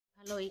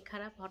ভালো এই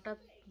খারাপ, হঠাৎ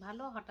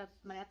ভালো হঠাৎ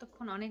মানে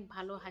এতক্ষণ অনেক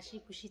ভালো হাসি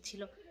খুশি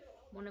ছিল,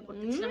 মনে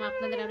করতেছিলাম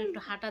আপনাদের আরো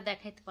একটু হাঁটা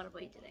দেখাইতে পারবো।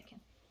 এই যে দেখেন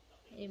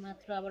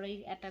এইমাত্র আবার ওই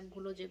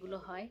অ্যাটাকগুলো যেগুলো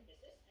হয়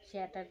সে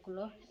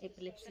অ্যাটাকগুলো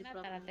এপিলেপসি।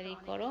 তাড়াতাড়ি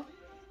করো,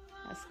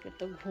 আজকে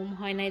তো ঘুম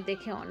হয় নাই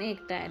দেখে অনেক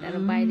টায়ার্ড, আর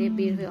বাইরে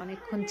বের হয়ে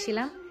অনেকক্ষণ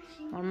ছিলাম।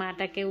 আমার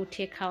মাটাকে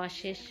উঠিয়ে খাওয়া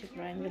শেষ,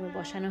 ড্রয়িং রুমে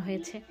বসানো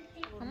হয়েছে।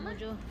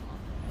 তরমুজও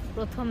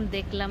প্রথম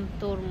দেখলাম,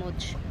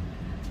 তরমুজ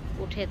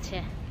উঠেছে।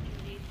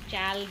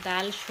 চাল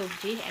ডাল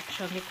সবজি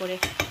একসঙ্গে করে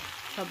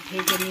সব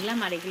ভেজে নিলাম।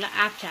 আর এগুলো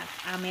আচার,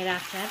 আমের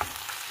আচার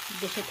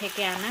দেশে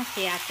থেকে আনা,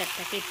 সেই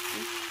আচারটাকে একটু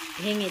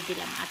ভেঙে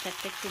দিলাম।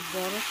 আচারটা একটু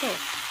বড় তো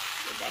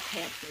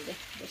দেখাই আপনাদের,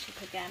 দেশে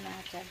থেকে আনা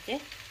আচার যে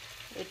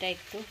ওইটা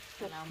একটু।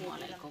 আসসালামু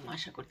আলাইকুম,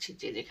 আশা করছি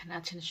যে যেখানে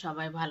আছেন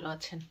সবাই ভালো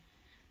আছেন,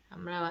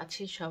 আমরাও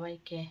আছি।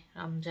 সবাইকে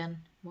রমজান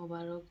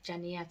মোবারক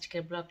জানিয়ে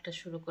আজকের ব্লগটা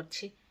শুরু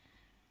করছি।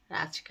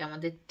 আজকে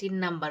আমাদের 3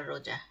 নাম্বার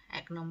রোজা,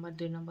 1 নম্বর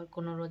 2 নম্বর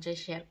কোনো রোজাই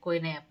শেয়ার করি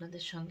নাই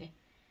আপনাদের সঙ্গে।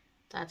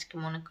 তো আজকে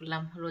মনে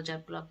করলাম রোজার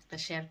ব্লগটা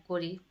শেয়ার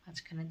করি,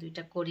 মাঝখানে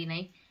 2টা করি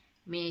নাই।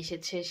 মেয়ে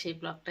এসেছে, সেই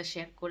ব্লগটা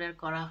শেয়ার করে আর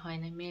করা হয়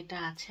না। মেয়েটা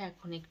আছে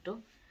এখন একটু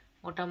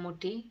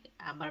মোটামুটি,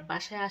 আবার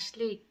বাসায়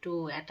আসলে একটু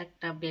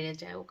অ্যাটাকটা বেড়ে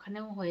যায়,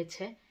 ওখানেও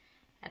হয়েছে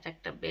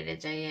অ্যাটাকটা বেড়ে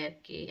যায় আর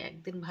কি।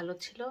 একদিন ভালো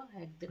ছিল,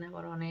 একদিন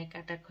আবার অনেক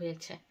অ্যাটাক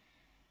হয়েছে।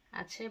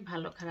 আছে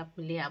ভালো খারাপ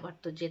মিলিয়ে, আবার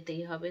তো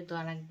যেতেই হবে।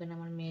 দোয়া রাখবেন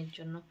আমার মেয়ের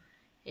জন্য।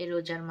 এই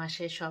রোজার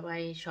মাসে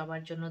সবাই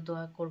সবার জন্য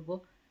দোয়া করব,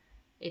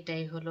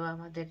 এটাই হলো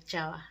আমাদের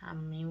চাওয়া।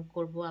 আমিও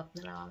করব,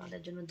 আপনারাও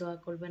আমাদের জন্য দোয়া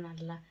করবেন।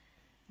 আল্লাহ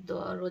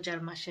দোয়া রোজার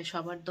মাসে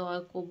সবার দোয়া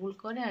কবুল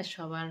করে, আর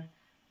সবার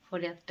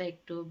ফরিয়াদটা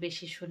একটু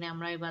বেশি শুনে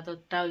আমরা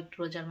ইবাদতটাও একটু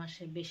রোজার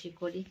মাসে বেশি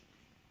করি।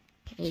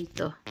 এই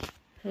তো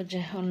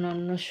রোজা অন্য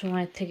অন্য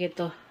সময় থেকে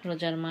তো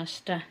রোজার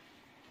মাসটা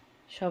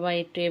সবাই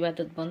একটু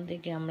ইবাদত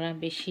বন্দেগী আমরা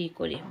বেশি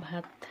করি।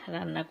 ভাত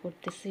রান্না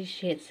করতেছি,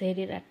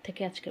 সেহরি রাত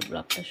থেকে আজকে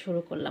ব্লগটা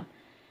শুরু করলাম।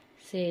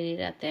 সেহরি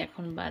রাতে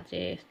এখন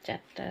বাজে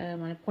 4টা,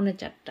 মানে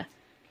 3:45।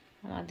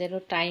 আমাদেরও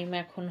টাইম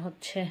এখন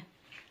হচ্ছে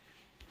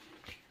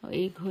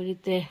ওই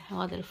ঘড়িতে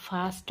আমাদের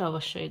ফাস্ট,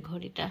 অবশ্যই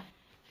ঘড়িটা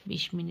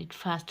 20 মিনিট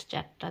ফাস্ট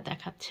 4টা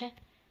দেখাচ্ছে,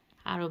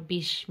 আরও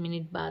 20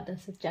 মিনিট বাদ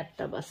আছে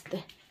 4টা বাজতে।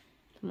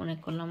 মনে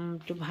করলাম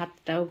একটু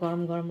ভাতটাও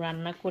গরম গরম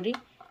রান্না করি,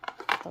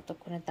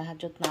 ততক্ষণে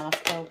তাহাজ্জুদ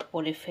নামাজটাও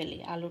পড়ে ফেলি।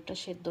 আলুটা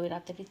সেদ্ধ ওই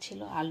রাতেরই ছিল,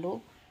 আলু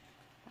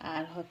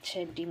আর হচ্ছে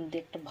ডিম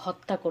দিয়ে একটা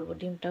ভর্তা করব,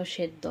 ডিমটাও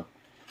সেদ্ধ।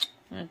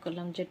 মনে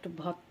করলাম যে একটু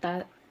ভর্তা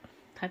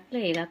থাকলে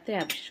এই রাতে,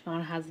 বিশেষ করে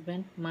আমার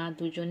হাজব্যান্ড মা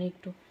দুজনেই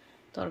একটু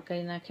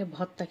তরকারি না খেয়ে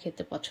ভর্তা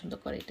খেতে পছন্দ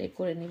করে, এটাই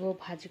করে নিব।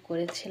 ভাজি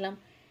করেছিলাম,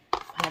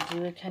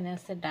 ভাজিও এখানে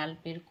আছে, ডাল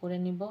বের করে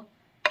নিব।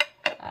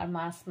 আর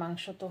মাছ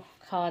মাংস তো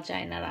খাওয়া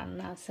যায় না,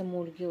 রান্না আছে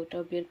মুরগি,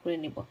 ওটাও বের করে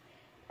নিব।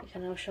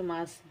 এখানে অবশ্য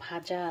মাছ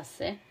ভাজা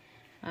আছে,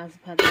 মাছ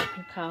ভাজা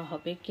এখন খাওয়া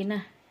হবে কিনা।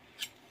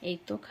 এই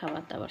তো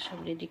খাবার দাবার সব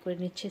রেডি করে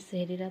নিচ্ছে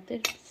সেহরি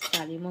রাতের।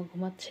 সালিমও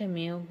ঘুমাচ্ছে,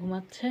 মেয়েও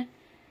ঘুমাচ্ছে,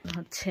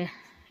 হচ্ছে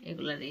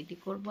এগুলো রেডি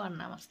করব আর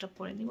নামাজটা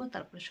পড়ে নিব,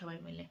 তারপরে সবাই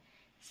মিলে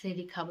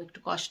সেহরি খাবো। একটু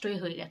কষ্টই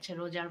হয়ে গেছে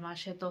রোজার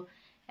মাসে, তো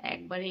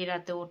একবারে এই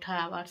রাতে ওঠা,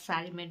 আবার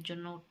সালিমের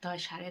জন্য উঠতে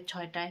হয়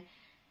 6:30টায়।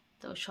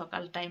 তো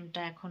সকাল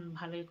টাইমটা এখন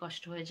ভালোই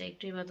কষ্ট হয়ে যায়।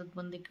 একটু ইবাদত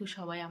বন্দেগীও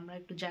সবাই আমরা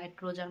একটু যাই,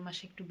 একটু রোজার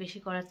মাসে একটু বেশি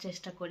করার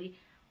চেষ্টা করি।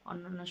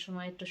 অন্যান্য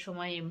সময় একটু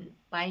সময়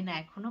পাই না,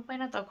 এখনও পাই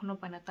না তখনও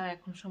পাই না, তাও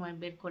এখন সময়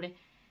বের করে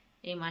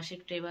এই মাসে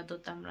একটু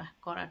ইবাদত আমরা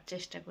করার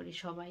চেষ্টা করি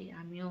সবাই।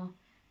 আমিও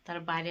তার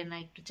বাইরে না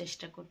একটু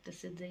চেষ্টা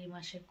করতেছি যে এই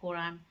মাসে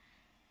কোরআন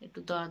একটু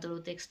দোয়া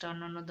দরুদ, এক্সট্রা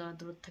অন্যান্য দোয়া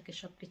দরুদ থাকে,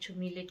 সব কিছু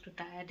মিলে একটু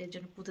টায়ার্ডের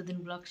জন্য প্রতিদিন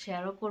ব্লগ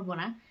শেয়ারও করব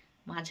না,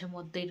 মাঝে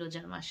মধ্যেই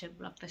রোজার মাসের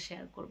ব্লগটা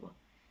শেয়ার করব।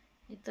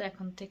 এই তো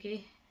এখন থেকে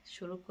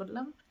শুরু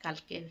করলাম।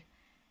 কালকের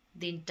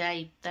দিনটা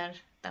ইফতার,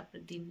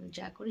 তারপরে দিন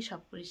যা করি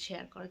সব করি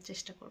শেয়ার করার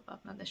চেষ্টা করব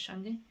আপনাদের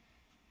সঙ্গে।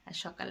 আর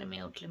সকালে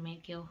মেয়ে উঠলে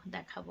মেয়েকেও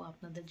দেখাবো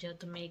আপনাদের,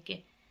 যেহেতু মেয়েকে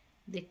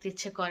দেখতে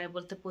ইচ্ছে করে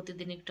বলতে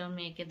প্রতিদিন একটু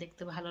মেয়েকে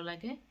দেখতে ভালো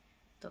লাগে।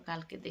 তো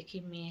কালকে দেখি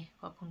মেয়ে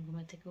কখন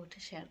ঘুমে থেকে উঠে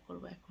শেয়ার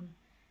করব। এখন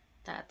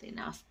তাড়াতাড়ি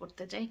নামাজ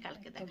পড়তে যাই,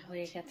 কালকে দেখা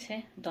হয়ে গেছে,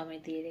 দমে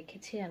দিয়ে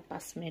রেখেছি আর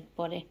 5 মিনিট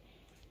পরে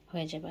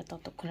হয়ে যাবে।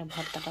 ততক্ষণে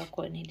ভর্তাটাও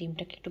করে নিই,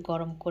 ডিমটাকে একটু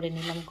গরম করে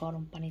নিলাম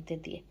গরম পানিতে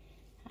দিয়ে,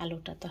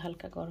 আলুটা তো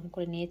হালকা গরম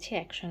করে নিয়েছি,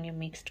 একসঙ্গে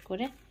মিক্সড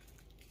করে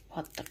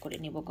ভর্তা করে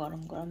নিব।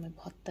 গরম গরমে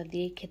ভর্তা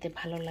দিয়েই খেতে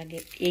ভালো লাগে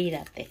এই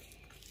রাতে।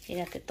 এই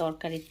রাতে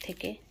তরকারির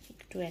থেকে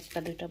একটু 1টা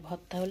 2টা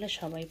ভর্তা হলে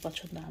সবাই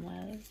পছন্দ,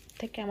 আমার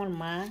থেকে আমার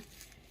মা,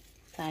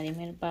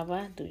 সালিমের বাবা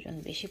দুজন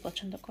বেশি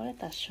পছন্দ করে,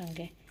 তার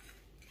সঙ্গে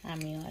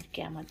আমিও আর কি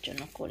আমার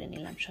জন্য করে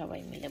নিলাম।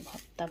 সবাই মিলে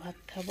ভর্তা ভাত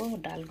খাবো,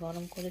 ডাল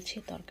গরম করেছি,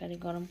 তরকারি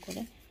গরম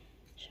করে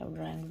সব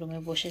ড্রয়িং রুমে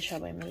বসে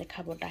সবাই মিলে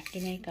খাবো। ডাকি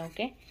নাই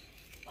কাউকে,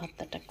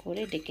 ভর্তাটা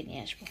করে ডেকে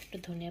নিয়ে আসবো। একটু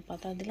ধনিয়া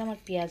পাতা দিলাম, আর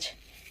পেঁয়াজ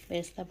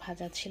বেরেস্তা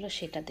ভাজা ছিল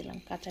সেটা দিলাম।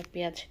 কাঁচা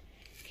পেঁয়াজ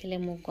খেলে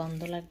মুখ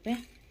গন্ধ লাগবে,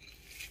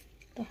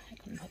 তো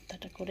এখন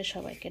ভর্তাটা করে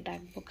সবাইকে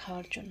ডাকবো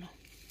খাওয়ার জন্য।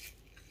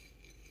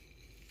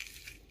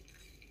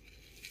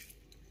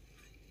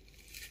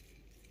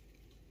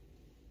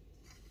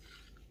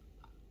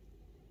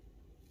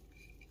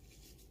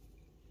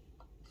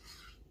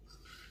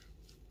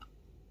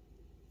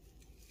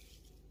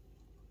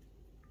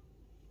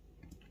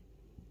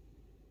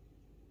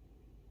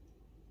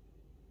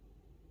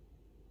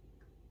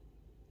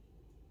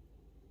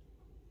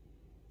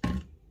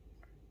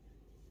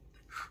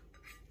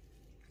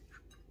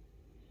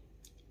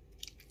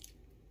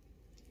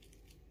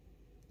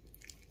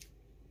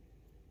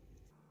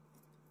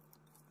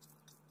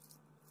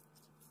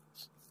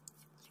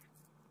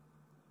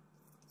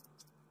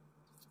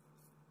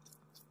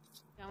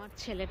 আমার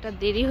ছেলেটা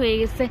দেরি হয়ে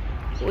গেছে,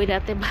 ওই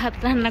রাতে ভাত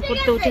রান্না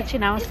করতে উঠেছি,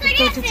 নামাজ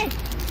পড়তে উঠেছি,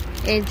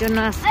 এর জন্য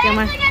আজকে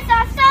আমার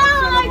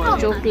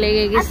চোখ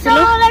লেগে গেছিল।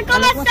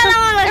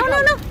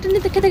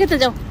 খেতে খেতে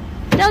যাও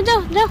যাও যাও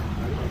যাও।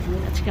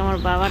 আজকে আমার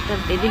বাবাটা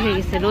দেরি হয়ে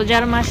গেছে,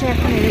 রোজার মাসে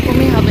এখন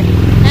এরকমই হবে।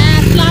 হ্যাঁ,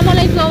 আসসালামু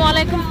আলাইকুম।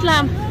 ওয়ালাইকুম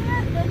আসসালাম।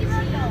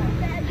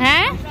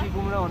 হ্যাঁ,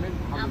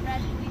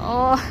 ও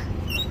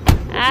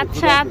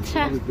আচ্ছা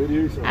আচ্ছা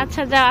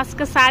আচ্ছা, যাও।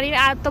 আজকে সারি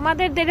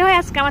তোমাদের দেরি হয়,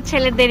 আজকে আমার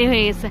ছেলের দেরি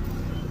হয়ে গেছে।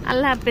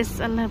 আল্লাহ হাফেজ,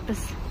 আল্লাহ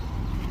হাফেজ।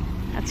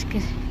 আজকে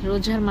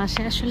রোজার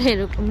মাসে আসলে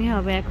এরকমই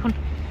হবে এখন।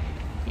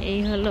 এই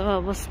হলো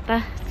অবস্থা।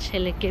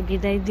 ছেলেকে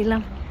বিদায়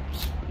দিলাম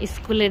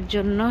স্কুলের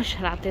জন্য,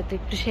 রাতে তো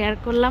একটু শেয়ার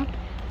করলাম,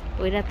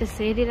 ওই রাতে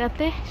সেহরি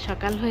রাতে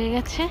সকাল হয়ে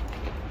গেছে,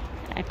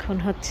 এখন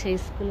হচ্ছে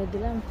স্কুলে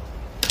দিলাম,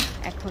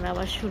 এখন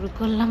আবার শুরু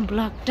করলাম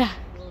ব্লগটা।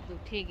 রোদ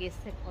উঠে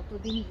গেছে,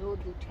 কতদিন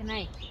রোদ উঠে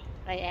নাই,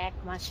 প্রায় 1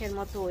 মাসের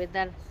মতো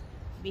ওয়েদার,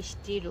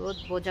 বৃষ্টি রোদ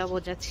বোঝা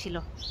বোঝা ছিল,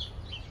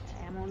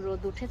 এমন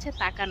রোদ উঠেছে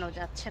তাকানো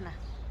যাচ্ছে না।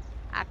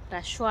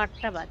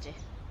 8টা বাজে।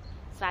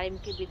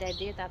 সারিমকে বিদায়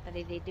দিয়ে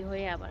তাড়াতাড়ি রেডি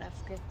হয়ে আবার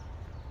আজকে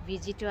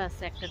ভিজিটও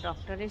আছে একটা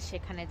ডক্টরের,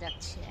 সেখানে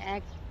যাচ্ছি।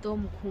 একদম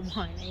ঘুম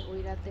হয় নাই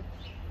ওই রাতে,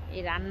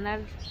 এই রান্নার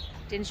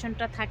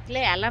টেনশনটা থাকলে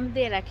অ্যালার্ম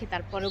দিয়ে রাখি,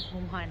 তারপরেও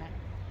ঘুম হয় না।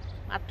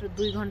 মাত্র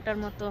 2 ঘন্টার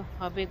মতো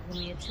হবে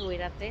ঘুমিয়েছে ওই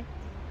রাতে,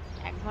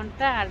 1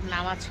 ঘন্টা, আর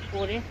নামাজ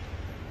পড়ে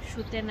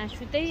শুতে না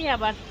শুতেই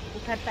আবার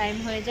ওঠার টাইম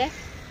হয়ে যায়,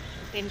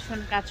 টেনশন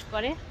কাজ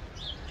করে,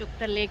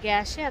 চোখটা লেগে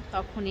আসে, আর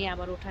তখনই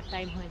আবার ওঠার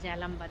টাইম হয়ে যায়,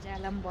 অ্যালার্ম বাজে,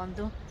 অ্যালার্ম বন্ধ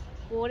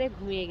করে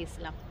ঘুমিয়ে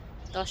গেছিলাম।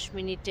 10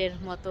 মিনিটের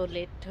মতো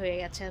লেট হয়ে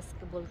গেছে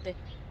আজকে, বলতে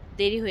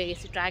দেরি হয়ে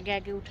গেছে। একটু আগে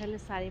আগে উঠালে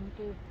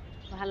সারিমকে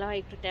ভালো হয়,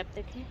 একটু ট্যাব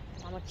দেখে।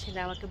 আমার ছেলে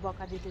আমাকে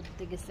বকা দিতে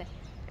দিতে গেছে,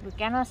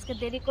 কেন আজকে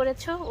দেরি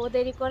করেছো? ও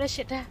দেরি করে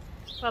সেটা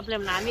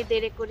প্রবলেম না, আমি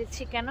দেরি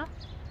করেছি কেন,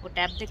 ও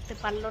ট্যাব দেখতে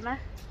পারলো না।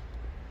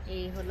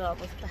 এই হলো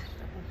অবস্থা,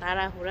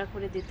 তাড়াহুড়া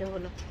করে দিতে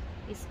হলো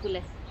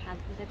স্কুলে।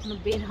 হাজবেন্ড এখনো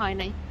বের হয়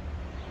নাই,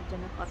 এর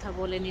জন্য কথা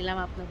বলে নিলাম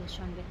আপনাদের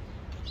সঙ্গে।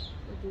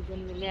 তো দুজন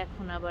মিলে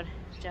এখন আবার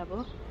যাব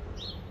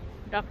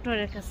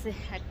ডক্টরের কাছে।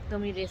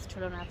 একদমই রেস্ট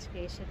হলো না আজকে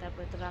এসে,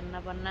 তারপরে তো রান্না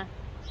বান্না,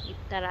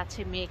 ইফতার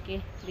আছে, মেয়েকে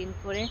ক্লিন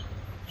করে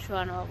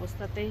শোয়ানো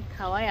অবস্থাতেই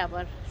খাওয়াই,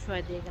 আবার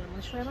শোয়া দিয়ে গেলাম,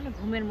 শোয়া মানে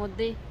ঘুমের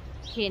মধ্যেই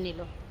খেয়ে নিল,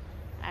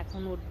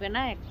 এখন উঠবে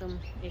না, একদম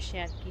এসে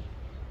আর কি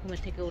ঘুমে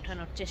থেকে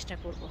ওঠানোর চেষ্টা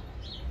করব।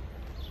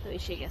 তো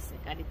এসে গেছে,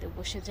 গাড়িতে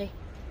বসে যাই।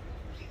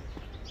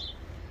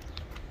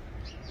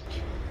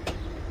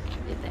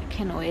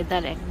 দেখেন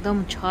ওয়েদার একদম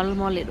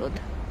ঝলমলে রোদ,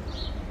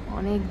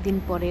 অনেক দিন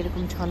পরে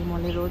এরকম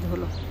ঝলমলে রোদ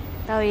হলো।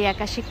 তাও এই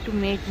আকাশে একটু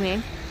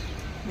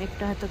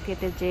মেঘটা হয়তো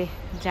কেটে যে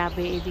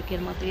যাবে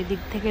এদিকের মতো,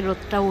 এদিক থেকে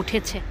রোদটা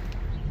উঠেছে।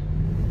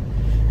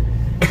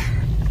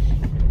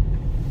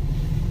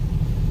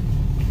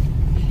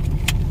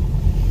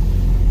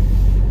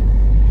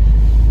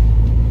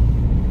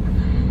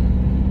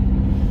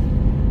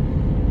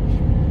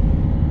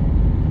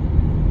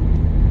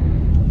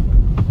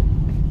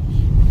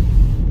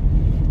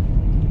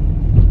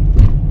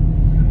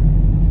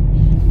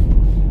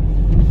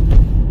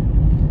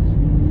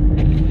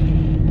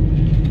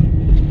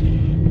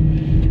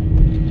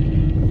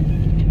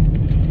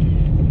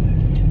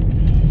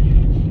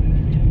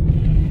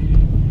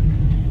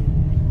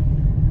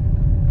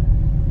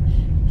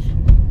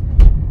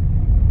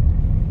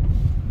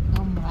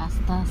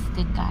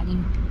 আজকে গাড়ি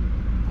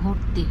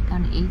ভর্তি,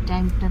 কারণ এই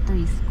টাইমটা তো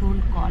স্কুল,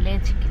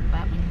 কলেজ কিংবা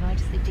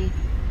ইউনিভার্সিটি,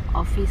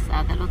 অফিস,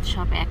 আদালত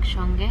সব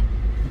একসঙ্গে।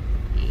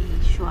 এই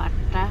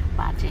 8:15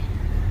 বাজে,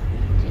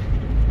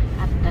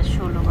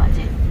 8:16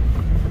 বাজে,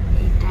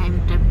 এই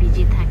টাইমটা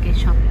বিজি থাকে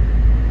সব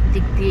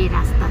দিক দিয়ে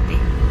রাস্তাতে।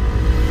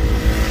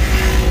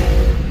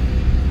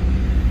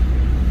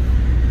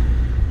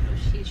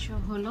 শেষও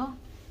হলো,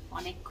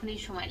 অনেকক্ষণই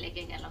সময়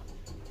লেগে গেল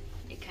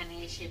এখানে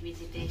এসে,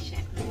 ভিজিটে এসে,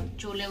 এখন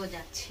চলেও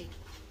যাচ্ছি।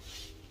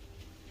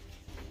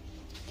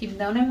 টিপ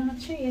দাও না মনে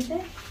হচ্ছে, এতে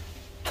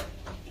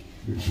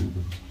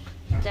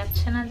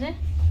যাচ্ছে না যে,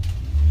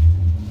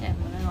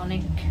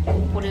 অনেক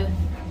উপরে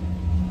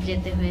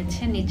যেতে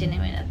হয়েছে, নিচে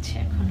নেমে যাচ্ছে।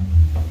 এখন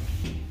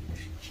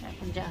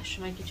যাওয়ার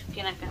সময় কিছু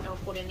কেনাকাটাও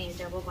করে নিয়ে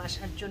যাব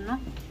বাসার জন্য,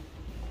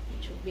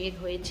 কিছু বের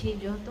হয়েছি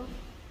যেহেতু,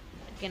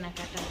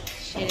 কেনাকাটা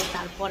সেরে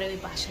তারপরে ওই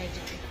বাসায়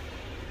যাবে।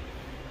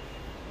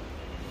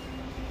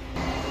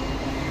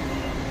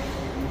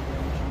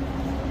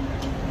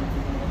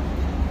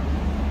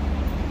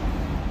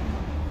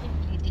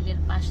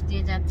 পাশ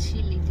দিয়ে যাচ্ছি,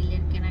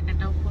 লিডিলের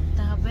কেনাকাটাও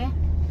করতে হবে,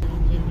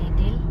 যে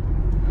লিডিল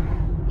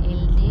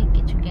এলডি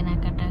কিছু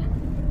কেনাকাটা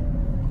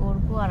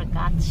করব। আর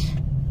গাছ,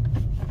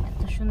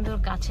 এত সুন্দর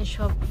গাছে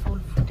সব ফুল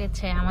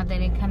ফুটেছে আমাদের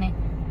এখানে,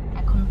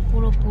 এখন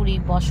পুরোপুরি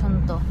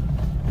বসন্ত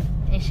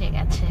এসে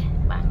গেছে।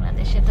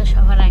 বাংলাদেশে তো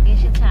সবার আগে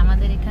এসেছে,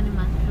 আমাদের এখানে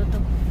মাত্র তো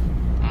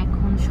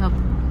এখন সব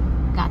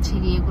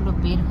গাছের ইয়েগুলো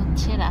বের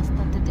হচ্ছে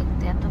রাস্তাতে,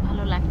 দেখতে এত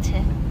ভালো লাগছে।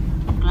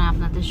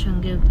 আপনাদের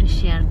সঙ্গে একটু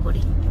শেয়ার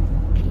করি।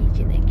 এই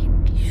যে দেখেন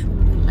কি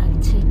সুন্দর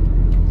লাগছে,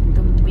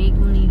 একদম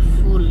বেগুনি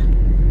ফুল,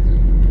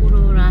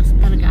 পুরো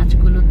রাস্তার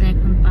গাছগুলোতে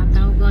এখন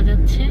পাতাও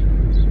গজাচ্ছে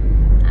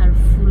আর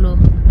ফুলও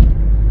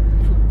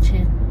ফুটছে।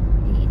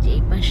 এই যে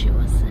এই পাশেও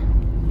আছে,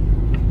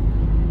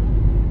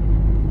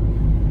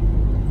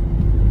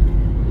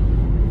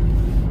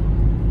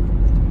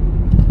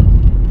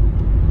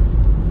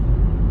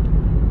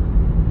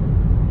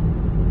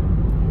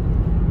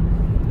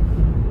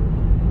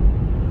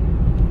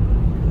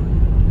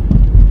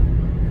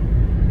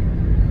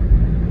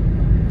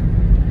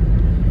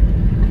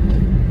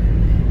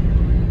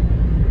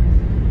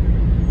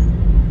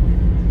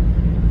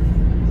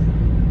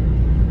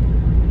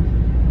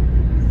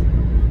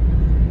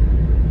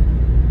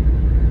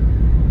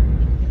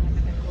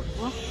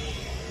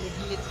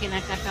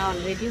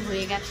 অলরেডি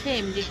হয়ে গেছে,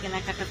 এমনি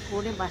কেনাকাটা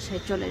করে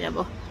বাসায় চলে যাব।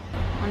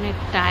 অনেক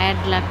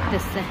টায়ার্ড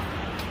লাগতেছে।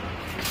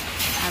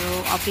 আরও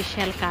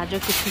অফিসিয়াল কাজও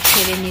কিছু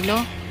সেরে নিল,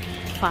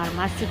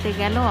 ফার্মাসিতে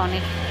গেল,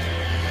 অনেক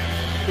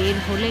বের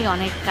হলেই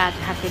অনেক কাজ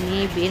হাতে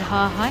নিয়ে বের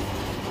হওয়া হয়।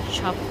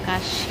 সব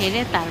কাজ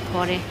সেরে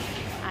তারপরে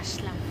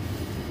আসলাম।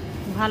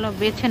 ভালো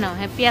বেছে নাও।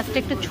 হ্যাঁ, পেঁয়াজটা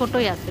একটু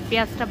ছোটই আছে,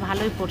 পেঁয়াজটা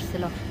ভালোই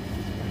পড়ছিল।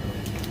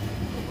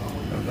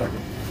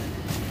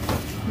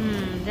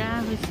 যা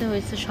হয়েছে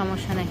হয়েছে,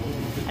 সমস্যা নেই।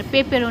 আর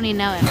পেপারনি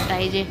নাও একটা,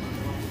 এই যে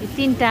এই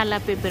 3টা আলা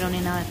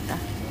পেপারনি নাও একটা।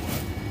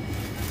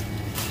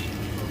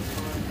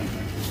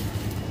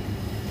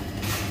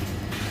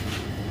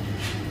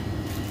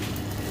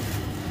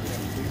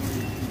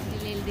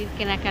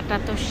 কেনাকাটা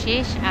তো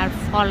শেষ, আর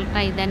ফলটা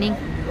ইদানিং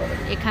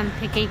এখান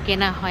থেকেই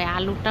কেনা হয়।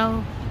 আলুটাও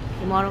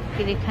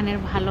মরক্কোর এখানের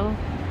ভালো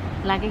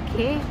লাগে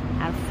খেয়ে,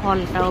 আর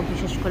ফলটাও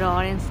বিশেষ করে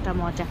অরেঞ্জটা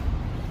মজা,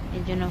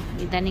 এই জন্য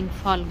ইদানিং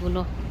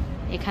ফলগুলো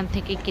এখান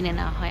থেকেই কিনে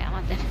নেওয়া হয়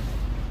আমাদের।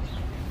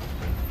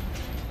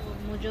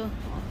 তরমুজও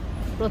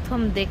প্রথম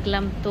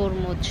দেখলাম,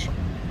 তরমুজ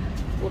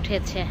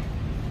উঠেছে।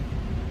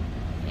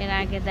 এর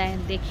আগে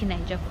দেখি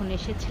নাই, যখন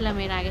এসেছিলাম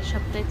এর আগের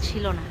সপ্তাহে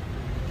ছিল না।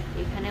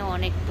 এখানে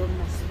অনেক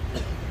তরমুজ।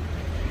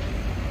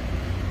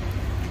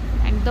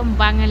 একদম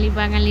বাঙালি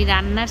বাঙালি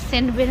রান্নার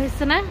সেন্ট বের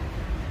হয়েছে না?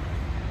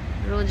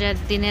 রোজার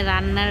দিনে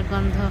রান্নার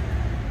গন্ধ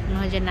মনে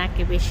হয় যে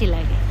নাকে বেশি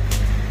লাগে।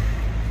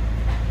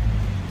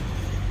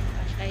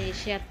 বাসায়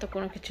এসে আর তো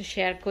কোনো কিছু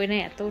শেয়ার করি না,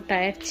 এত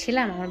টায়ার্ড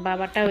ছিলাম। আমার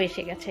বাবাটাও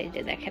এসে গেছে, এই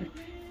যে দেখেন।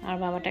 আমার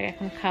বাবাটাকে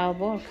এখন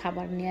খাওয়াবো,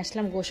 খাবার নিয়ে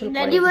আসলাম। গোসল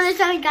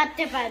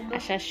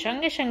আসার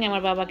সঙ্গে সঙ্গে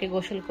আমার বাবাকে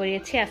গোসল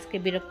করিয়েছি। আজকে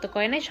বিরক্ত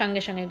করে নাই,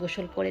 সঙ্গে সঙ্গে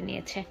গোসল করে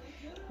নিয়েছে।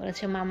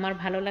 বলেছে মাম্মার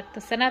ভালো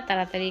লাগতেছে না,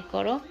 তাড়াতাড়ি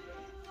করো।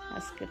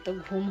 আজকে তো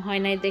ঘুম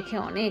হয় নাই দেখে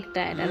অনেক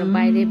টায়ার্ড, আর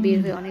বাইরে বের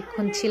হয়ে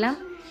অনেকক্ষণ ছিলাম।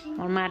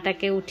 আমার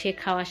মাটাকে উঠিয়ে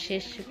খাওয়া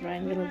শেষ,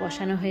 ড্রয়িং রুমে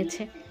বসানো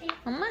হয়েছে।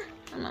 মাম্মা,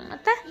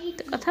 মাম্মাতা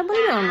তো কথা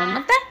বলবে, আমার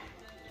মাম্মাতা।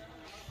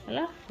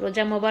 হ্যালো,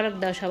 রোজা মোবারক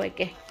দাও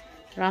সবাইকে,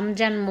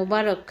 রমজান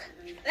মোবারক।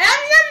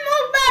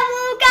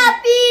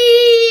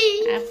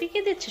 আপনিকে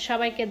দিচ্ছে,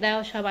 সবাইকে দাও,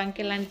 সব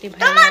আঙ্কেল আন্টি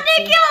ভাই।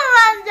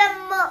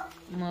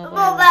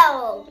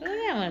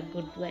 আমার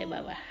গুড বয়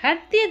বাবা, হাত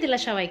দিয়ে দিলা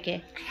সবাইকে।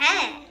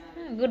 হ্যাঁ,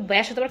 গুড বয়।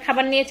 আসলে তোমার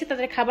খাবার নিয়েছি,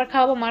 তাদের খাবার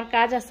খাওয়াবো। মার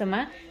কাজ আছে,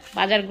 মা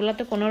বাজারগুলো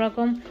তো কোনো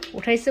রকম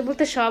উঠাইছে,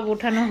 বলতে সব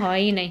উঠানো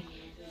হয়ই নাই।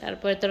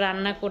 তারপরে তো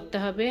রান্না করতে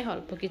হবে,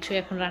 অল্প কিছু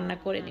এখন রান্না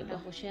করে নিব।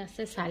 বসে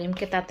আছে,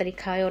 সালিমকে তাড়াতাড়ি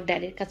খাওয়াই ওর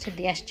ড্যাডির কাছে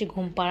দিয়ে আসছি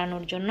ঘুম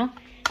পাড়ানোর জন্য।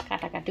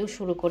 কাটাকাটিও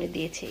শুরু করে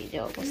দিয়েছে। এই যে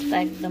অবস্থা,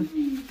 একদম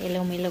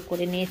এলোমেলো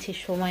করে নিয়েছি,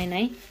 সময়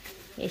নাই।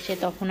 এসে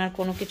তখন আর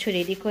কোনো কিছু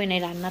রেডি করে নাই।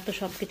 রান্না তো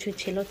সব কিছুই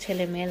ছিল,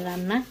 ছেলে মেয়ের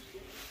রান্না।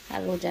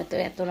 আর রোজা তো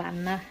এত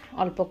রান্না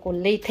অল্প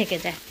করলেই থেকে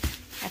যায়।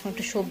 এখন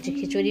একটু সবজি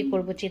খিচুড়ি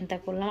করব চিন্তা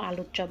করলাম।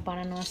 আলুর চপ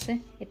বানানো আছে।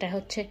 এটা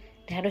হচ্ছে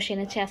ঢেঁড়স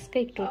এনেছে আজকে,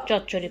 একটু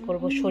চচ্চড়ি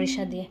করব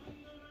সরিষা দিয়ে।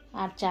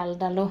 আর চাল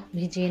ডালও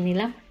ভিজিয়ে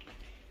নিলাম।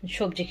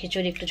 সবজি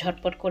খিচুড়ি একটু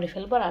ঝটপট করে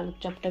ফেলবো, আর আলুর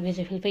চপটা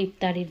ভেজে ফেলবো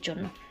ইফতারির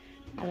জন্য।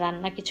 আর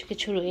রান্না কিছু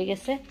কিছু রয়ে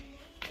গেছে,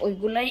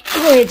 ওইগুলাই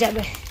হয়ে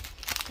যাবে।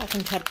 এখন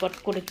ঝটপট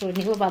করে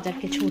নিব। বাজার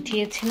কিছু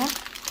উঠিয়েছিলাম,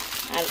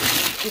 আর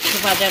কিছু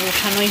বাজার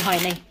উঠানোই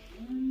হয় নাই।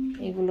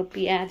 এগুলো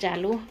পেঁয়াজ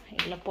আলু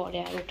এগুলো পরে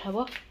আর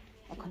উঠাবো।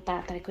 এখন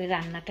তাড়াতাড়ি করে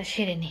রান্নাটা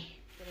সেরে নিই।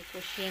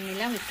 কষিয়ে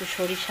নিলাম, একটু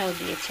সরিষাও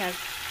দিয়েছি, আর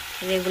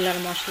রেগুলার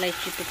মশলা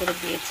একটু করে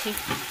দিয়েছি।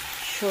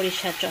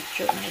 সরিষা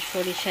চচ্চড়ি, মানে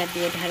সরিষা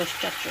দিয়ে ঢেঁড়স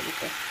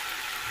চচ্চড়িতে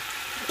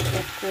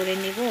এটা করে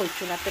নিব। ওই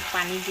চুলাতে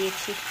পানি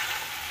দিয়েছি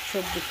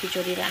সবজি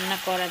খিচুড়ি রান্না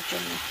করার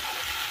জন্য।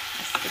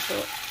 আজকে তো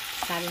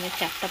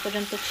 4:30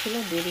 পর্যন্ত ছিল,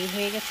 দেরি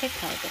হয়ে গেছে।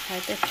 খাওয়াতে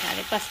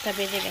 5:30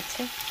 বেজে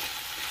গেছে।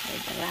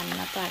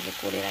 রান্না তো আগে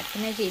করে রাখি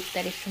না, যে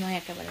ইফতারির সময়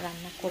একেবারে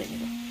রান্না করে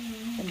নেব।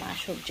 তো মা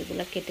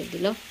সবজিগুলো কেটে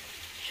দিল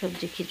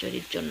সবজি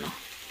খিচুড়ির জন্য।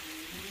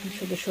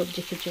 শুধু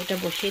সবজি খিচুড়িটা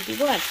বসিয়ে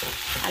দিব, আর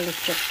আলুর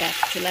চপটা এক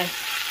চুলায়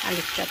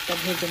আলুর চপটা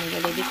ভেজে নেব।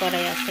 রেডি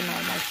করাই আছে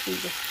নর্মাল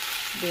ফ্রিজে,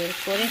 বের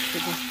করে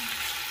শুধু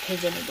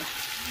ভেজে নেব।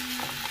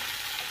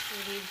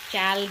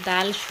 চাল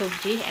ডাল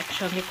সবজি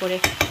একসঙ্গে করে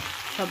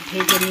সব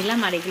ভেজে নিলাম।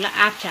 আর এগুলো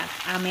আচার,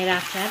 আমের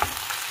আচার,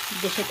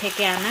 দেশে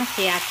থেকে আনা,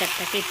 সেই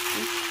আচারটাকে একটু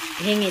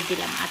ভেঙে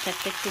দিলাম।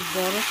 আচারটা একটু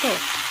বড় তো,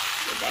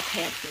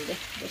 দেখাই আপনাদের।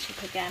 দেশে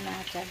থেকে আনা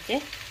আচার যে,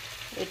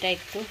 ওইটা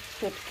একটু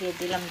চটকিয়ে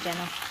দিলাম, যেন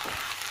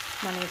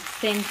মানে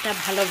সেন্টটা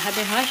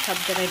ভালোভাবে হয়, সব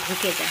জায়গায়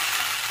ঢুকে যায়।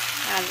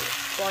 আর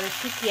পরে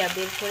টিকিয়া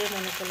বের করে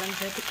মনে করলাম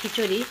যেহেতু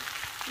খিচুড়ি,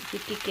 একটু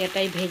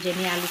টিকিয়াটাই ভেজে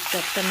নিই, আলুর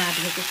চপটা না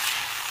ভেজে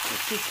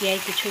টিকিয়াই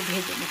কিছু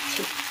ভেজে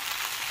নিচ্ছি।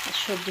 আর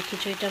সবজি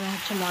খিচুড়িটা মনে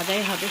হচ্ছে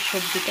মজাই হবে।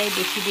 সবজিটাই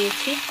বেশি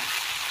দিয়েছি,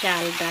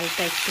 চাল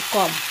ডালটা একটু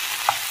কম।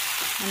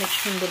 অনেক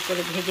সুন্দর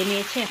করে ভেজে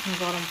নিয়েছি। এখন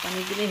গরম পানি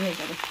দিলেই হয়ে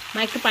যাবে। মা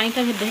একটু পানিটা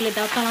ঢেলে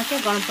দাও তো আমাকে,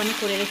 গরম পানি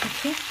করে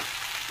রেখেছি।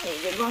 এই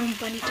যে গরম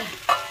পানিটা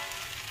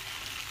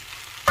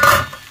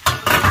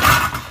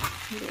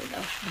দিয়ে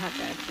দাও।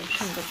 ভাজা একদম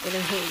সুন্দর করে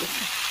হয়ে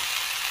গেছে।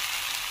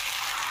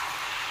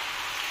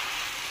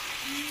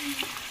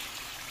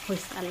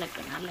 আর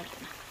লাগবে না, আর লাগবে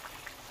না।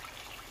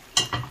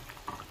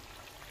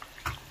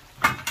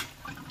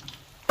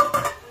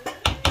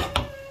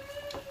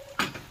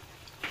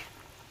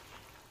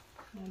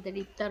 আমাদের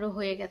ইফতারও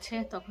হয়ে গেছে,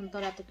 তখন তো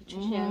আর এত কিছু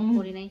শেয়ার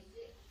করি নাই।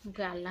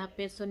 আল্লাহ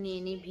হাফেজও নিয়ে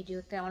নিই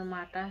ভিডিওতে। আমার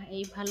মাটা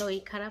এই ভালো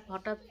এই খারাপ,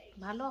 হঠাৎ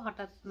ভালো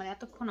হঠাৎ মানে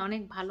এতক্ষণ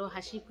অনেক ভালো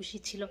হাসি খুশি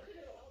ছিল,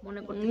 মনে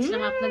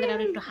করতেছিলাম আপনাদের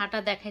আরো একটু হাঁটা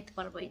দেখাইতে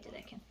পারবো। এই যে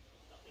দেখেন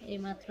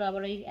এইমাত্র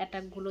আবার ওই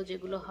অ্যাটাকগুলো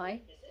যেগুলো হয়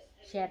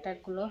সে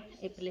অ্যাটাকগুলো,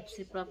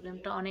 এপিলেপসির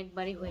প্রবলেমটা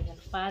অনেকবারই হয়ে গেল,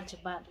 5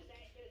 বার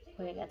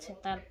হয়ে গেছে।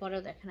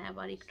 তারপরেও দেখেন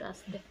আবার একটু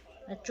আসতে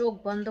চোখ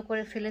বন্ধ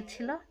করে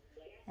ফেলেছিল,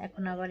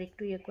 এখন আবার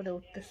একটু ইয়ে করে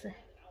উঠতেছে।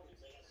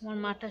 আমার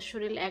মাটার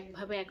শরীর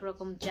একভাবে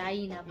একরকম যাই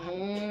না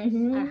ভালো,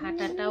 আর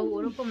হাঁটাটাও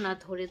ওরকম না,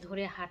 ধরে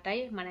ধরে হাঁটাই,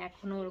 মানে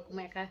এখনো ওরকম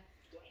একা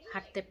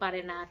হাঁটতে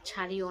পারে না, আর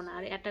ছাড়িও না।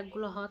 আর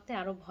অ্যাটাকগুলো হওয়াতে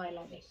আরো ভয়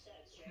লাগে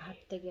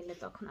হাঁটতে গেলে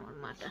তখন আমার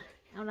মাটা।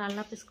 আমরা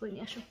আল্লাহ হাফেজ করে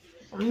নিয়ে আসো,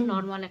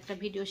 নর্মাল একটা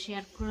ভিডিও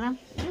শেয়ার করলাম।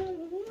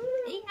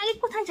 এই আগে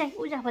কোথায় যায়,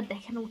 ওই আবার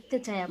দেখেন উঠতে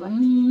চায়, আবার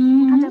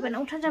উঠা যাবে না,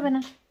 উঠা যাবে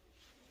না।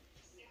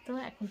 তো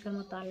এখনকার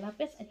মতো আল্লাহ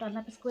হাফেজ। একটু আল্লাহ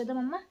হাফেজ করে দাও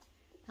মাম্মা।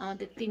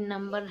 আমাদের 3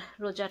 নম্বর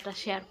রোজাটা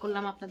শেয়ার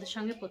করলাম আপনাদের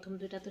সঙ্গে, প্রথম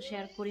 2টা তো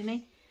শেয়ার করি নাই।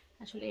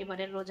 আসলে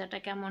এবারের রোজাটা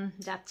কেমন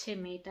যাচ্ছে,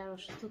 মেয়েটার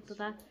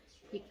অসুস্থতা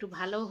একটু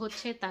ভালোও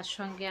হচ্ছে, তার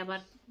সঙ্গে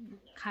আবার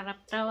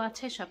খারাপটাও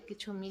আছে, সব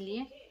কিছু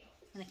মিলিয়ে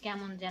মানে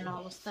কেমন যেন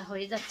অবস্থা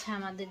হয়ে যাচ্ছে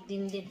আমাদের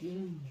দিন দিন।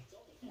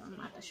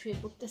 মাটা শুয়ে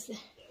পড়তেছে,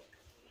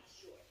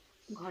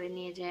 ঘরে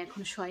নিয়ে যায়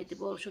এখন শোয়াই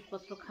দেবো,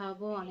 ওষুধপত্র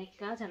খাওয়াবো, অনেক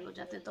কাজ। আর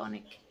রোজাতে তো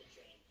অনেক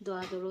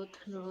দোয়া দরুদ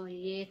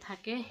ইয়ে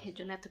থাকে, এর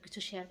জন্য এত কিছু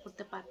শেয়ার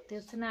করতে পারতে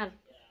হচ্ছে না, আর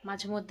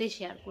মাঝে মধ্যেই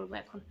শেয়ার করবো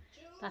এখন।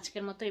 তো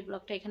আজকের মতো এই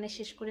ব্লগটা এখানে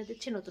শেষ করে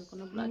দিচ্ছি, নতুন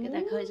কোনো ব্লগে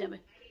দেখা হয়ে যাবে।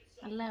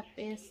 আল্লাহ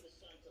হাফেজ।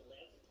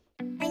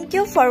 Thank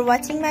you for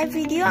watching my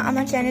video.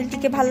 আমার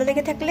চ্যানেলটিকে ভালো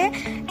লেগে থাকলে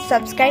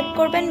সাবস্ক্রাইব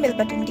করবেন, বেল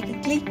বাটনটিকে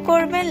ক্লিক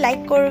করবেন,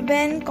 লাইক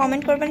করবেন,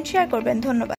 কমেন্ট করবেন, শেয়ার করবেন। ধন্যবাদ।